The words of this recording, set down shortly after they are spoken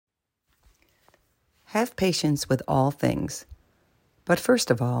Have patience with all things, but first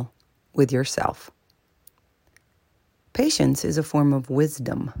of all, with yourself. Patience is a form of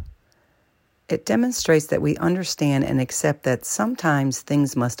wisdom. It demonstrates that we understand and accept that sometimes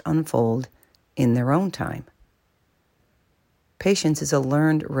things must unfold in their own time. Patience is a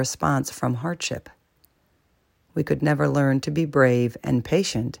learned response from hardship. We could never learn to be brave and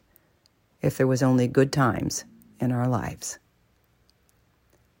patient if there was only good times in our lives.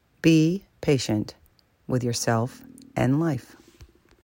 Be patient with yourself and life.